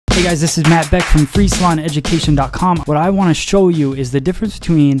Hey guys, this is Matt Beck from FreeSalonEducation.com. What I want to show you is the difference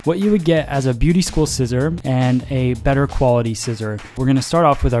between what you would get as a beauty school scissor and a better quality scissor. We're going to start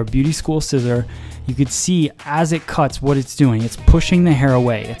off with our beauty school scissor. You could see as it cuts what it's doing. It's pushing the hair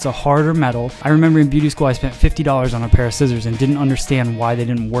away. It's a harder metal. I remember in beauty school I spent $50 on a pair of scissors and didn't understand why they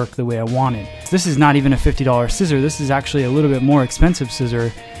didn't work the way I wanted. This is not even a $50 scissor. This is actually a little bit more expensive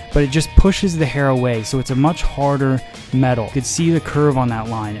scissor, but it just pushes the hair away, so it's a much harder metal. You could see the curve on that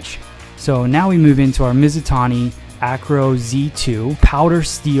line. So now we move into our Mizutani Acro Z2. Powder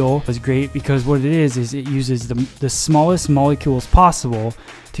steel is great because what it is it uses the smallest molecules possible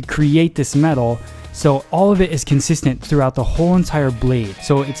to create this metal, so all of it is consistent throughout the whole entire blade.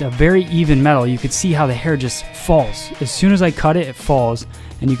 So it's a very even metal. You could see how the hair just falls. As soon as I cut it, it falls,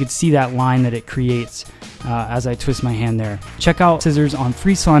 and you could see that line that it creates as I twist my hand there. Check out scissors on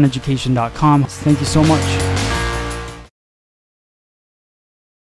FreeSalonEducation.com. Thank you so much.